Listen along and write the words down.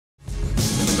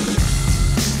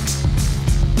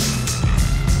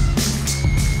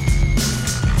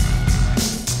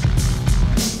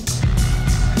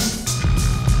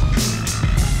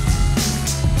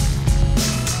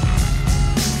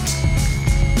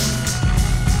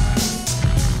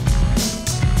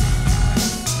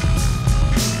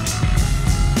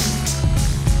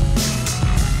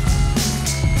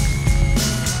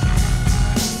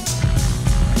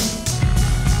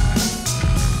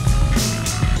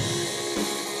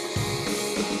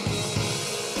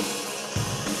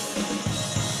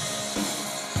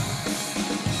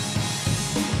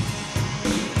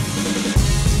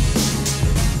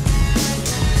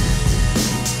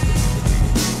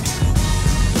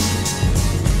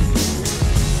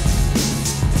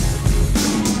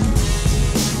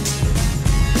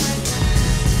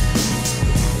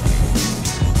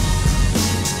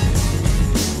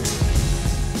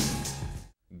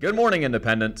Good morning,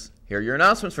 Independence. Here are your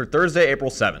announcements for Thursday,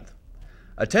 April 7th.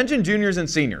 Attention juniors and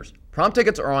seniors. Prom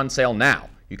tickets are on sale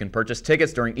now. You can purchase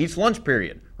tickets during each lunch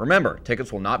period. Remember,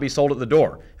 tickets will not be sold at the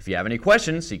door. If you have any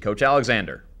questions, see Coach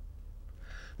Alexander.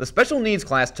 The special needs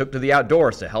class took to the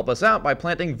outdoors to help us out by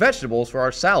planting vegetables for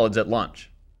our salads at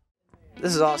lunch.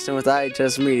 This is Austin with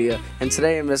IHS Media, and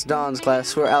today in Miss Dawn's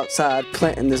class we're outside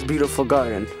planting this beautiful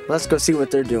garden. Let's go see what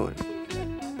they're doing.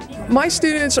 My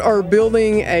students are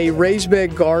building a raised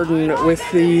bed garden with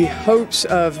the hopes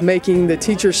of making the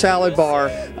teacher salad bar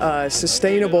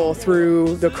sustainable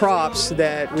through the crops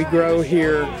that we grow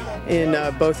here in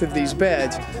both of these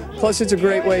beds. Plus, it's a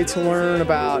great way to learn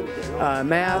about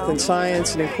math and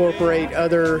science and incorporate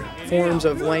other forms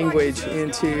of language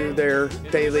into their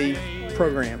daily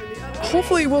program.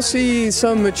 Hopefully we'll see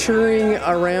some maturing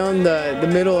around the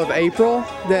middle of April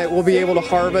that we'll be able to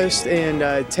harvest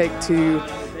and take to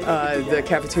the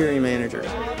cafeteria manager.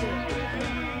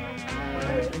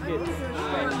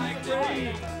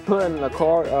 Putting a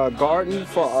garden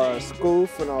for our school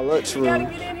for our lunchroom.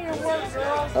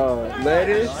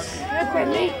 Lettuce,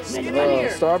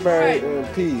 strawberry, and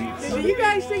peas. Do you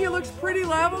guys think it looks pretty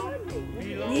level?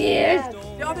 Yes.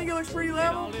 Y'all think it looks pretty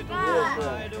level?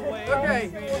 Okay.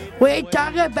 We're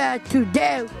talking about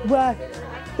today was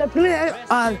the plan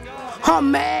of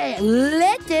homemade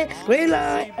lettuce. We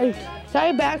learned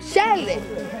talking about salad.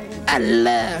 I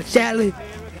love salad.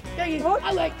 I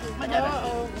like All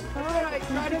right,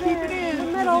 try to keep it in the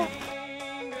middle.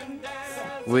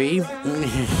 We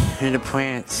in the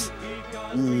plants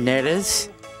lettuce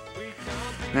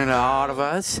and all of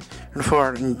us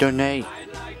for donate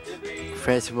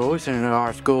vegetables in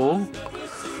our school,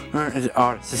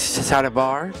 our salad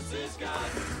bar.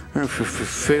 A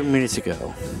few minutes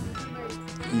ago,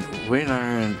 we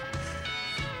learned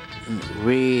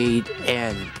weed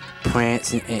and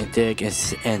plants and dig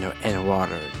and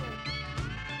water.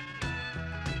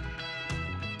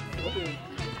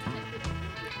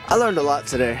 I learned a lot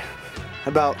today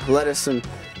about lettuce and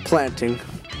planting.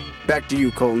 Back to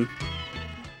you, Colton.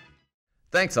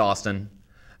 Thanks, Austin.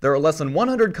 There are less than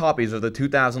 100 copies of the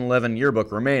 2011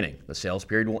 yearbook remaining. The sales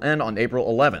period will end on April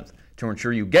 11th. To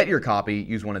ensure you get your copy,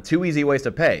 use one of two easy ways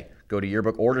to pay. Go to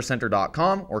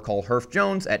yearbookordercenter.com or call Herff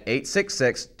Jones at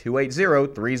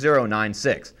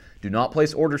 866-280-3096. Do not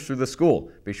place orders through the school.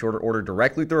 Be sure to order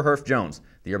directly through Herff Jones.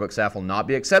 The yearbook staff will not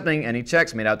be accepting any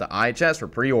checks made out to IHS for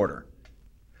pre-order.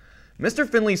 Mr.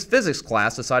 Finley's physics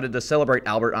class decided to celebrate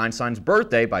Albert Einstein's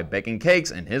birthday by baking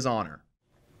cakes in his honor.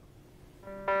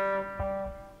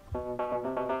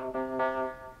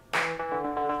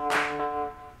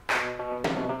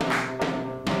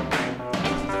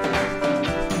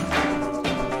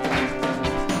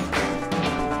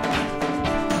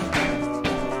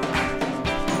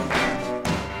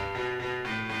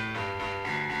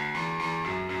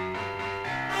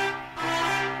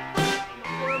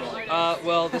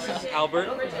 Well, this is Albert.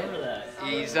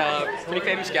 He's a pretty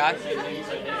famous guy.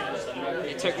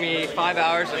 It took me 5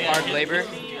 hours of hard labor,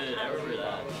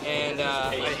 and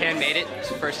I handmade it. It's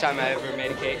the first time I ever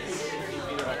made a cake.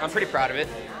 I'm pretty proud of it.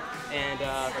 And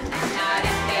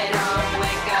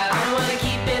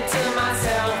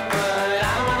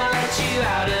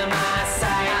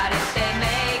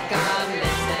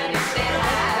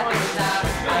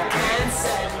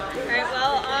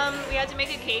we had to make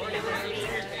a cake that was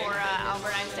themed for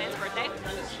Albert Einstein's birthday.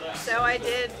 So I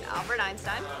did Albert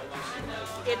Einstein.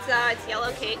 It's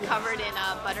yellow cake covered in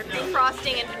buttercream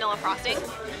frosting and vanilla frosting.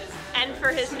 And for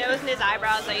his nose and his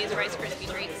eyebrows, I use Rice Krispie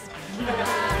treats.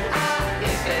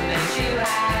 If it makes you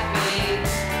happy,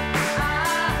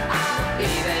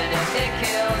 even if it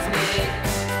kills me.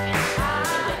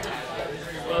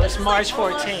 Well, it's March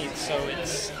 14th, so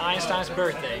it's Einstein's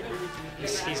birthday.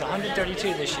 He's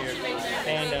 132 this year,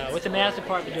 and with the math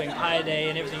department doing Pi Day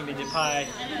and everything we did Pi,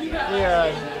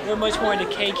 we're much more into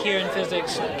cake here in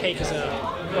physics. Cake is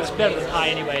it's better than pie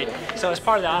anyway. So as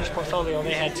part of the honors portfolio,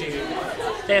 they had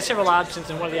several options,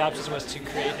 and one of the options was to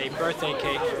create a birthday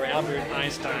cake for Albert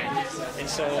Einstein. And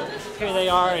so here they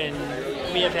are, and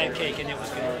we have had cake, and it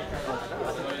was good.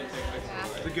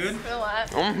 Is it good?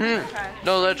 Okay.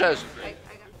 Delicious.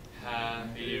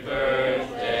 Happy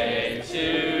birthday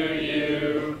to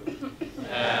you.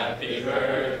 Happy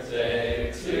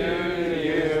birthday to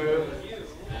you.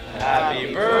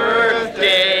 Happy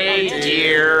birthday,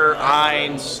 dear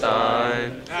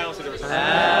Einstein.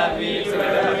 Happy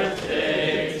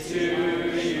birthday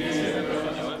to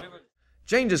you.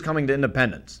 Change is coming to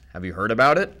Independence. Have you heard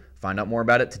about it? Find out more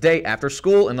about it today after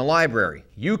school in the library.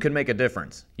 You can make a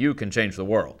difference. You can change the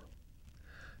world.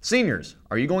 Seniors,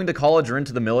 are you going to college or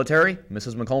into the military?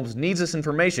 Mrs. McCombs needs this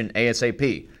information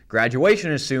ASAP.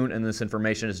 Graduation is soon, and this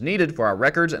information is needed for our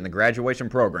records and the graduation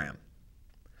program.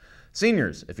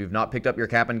 Seniors, if you've not picked up your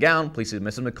cap and gown, please see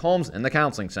Mrs. McCombs in the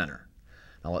Counseling Center.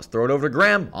 Now let's throw it over to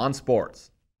Graham on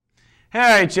sports.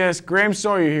 Hey IHS, Graham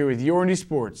Sawyer here with Your Indy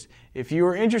Sports. If you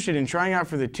are interested in trying out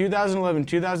for the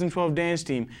 2011-2012 dance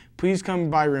team, please come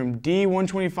by room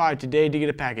D125 today to get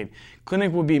a packet.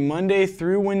 Clinic will be Monday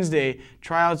through Wednesday.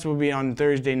 Tryouts will be on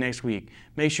Thursday next week.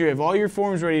 Make sure you have all your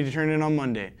forms ready to turn in on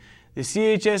Monday. The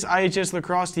CHS-IHS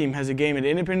lacrosse team has a game at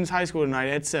Independence High School tonight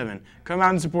at 7. Come out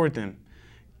and support them.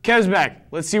 Kev's back.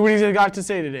 Let's see what he's got to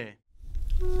say today.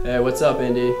 Hey, what's up,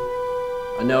 Indy?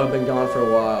 I know I've been gone for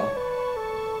a while,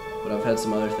 but I've had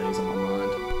some other things on my mind.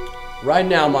 Right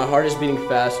now, my heart is beating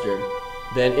faster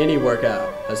than any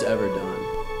workout has ever done.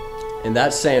 And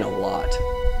that's saying a lot.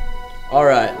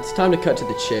 Alright, it's time to cut to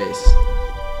the chase.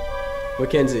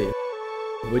 Mackenzie,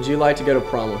 would you like to go to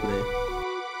prom with me?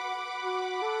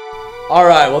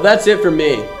 Alright, well that's it for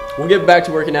me. We'll get back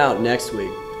to working out next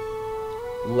week.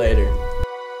 Later.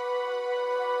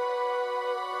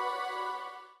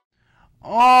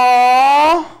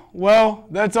 Aww! Well,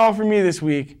 that's all for me this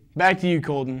week. Back to you,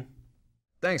 Colton.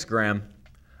 Thanks, Graham.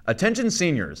 Attention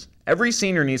seniors. Every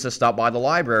senior needs to stop by the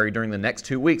library during the next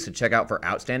 2 weeks to check out for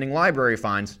outstanding library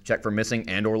fines, check for missing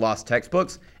and/or lost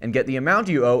textbooks, and get the amount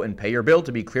you owe and pay your bill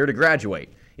to be clear to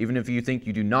graduate. Even if you think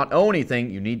you do not owe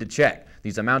anything, you need to check.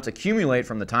 These amounts accumulate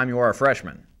from the time you are a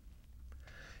freshman.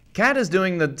 CAT is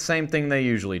doing the same thing they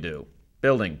usually do,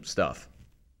 building stuff.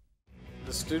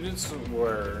 The students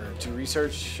were to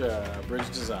research bridge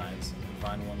designs and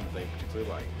find one that they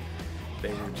particularly liked.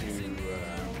 They were to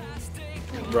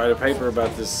write a paper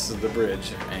about the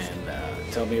bridge and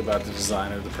tell me about the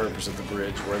design or the purpose of the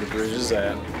bridge, where the bridge is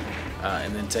at,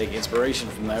 and then take inspiration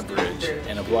from that bridge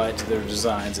and apply it to their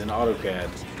designs in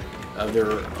AutoCAD of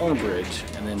their own bridge,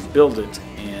 and then build it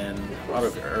in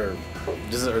AutoCAD,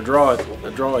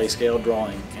 or draw a scaled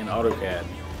drawing in AutoCAD,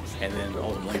 and then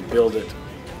ultimately build it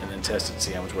and then test it and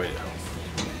see how much weight it holds.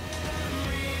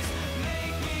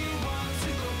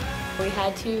 We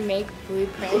had to make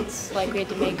blueprints, like we had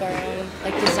to make our own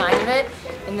design of it,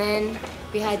 and then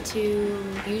we had to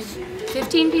use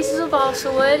 15 pieces of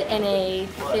balsa wood and a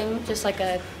thing, just like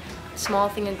a small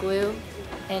thing of glue,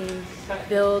 and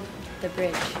build the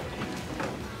bridge.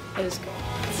 It was good.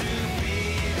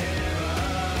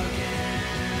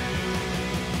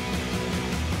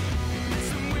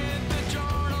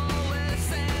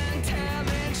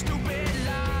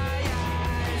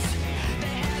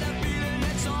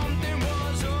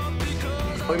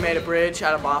 We made a bridge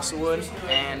out of balsa wood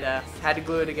and had to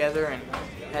glue it together and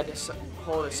had to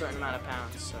hold a certain amount of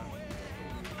pounds. So.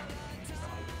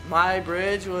 My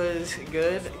bridge was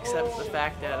good, except for the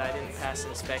fact that I didn't pass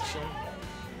inspection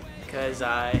because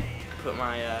I put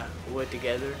my wood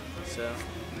together,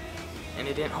 and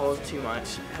it didn't hold too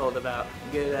much. It held about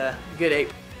good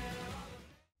 8.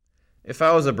 If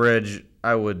I was a bridge,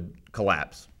 I would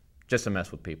collapse, just to mess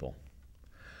with people.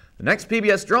 The next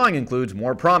PBS drawing includes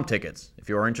more prom tickets. If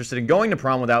you are interested in going to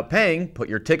prom without paying, put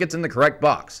your tickets in the correct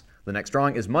box. The next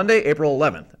drawing is Monday, April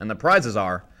 11th, and the prizes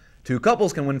are 2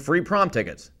 couples can win free prom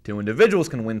tickets, 2 individuals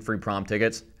can win free prom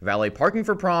tickets, valet parking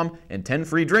for prom, and 10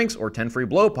 free drinks or 10 free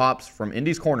blow pops from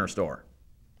Indy's Corner Store.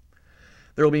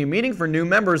 There will be a meeting for new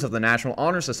members of the National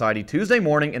Honor Society Tuesday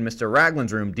morning in Mr.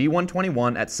 Ragland's room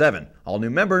D121 at 7. All new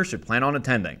members should plan on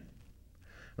attending.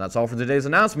 That's all for today's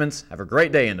announcements. Have a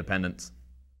great day, Independents.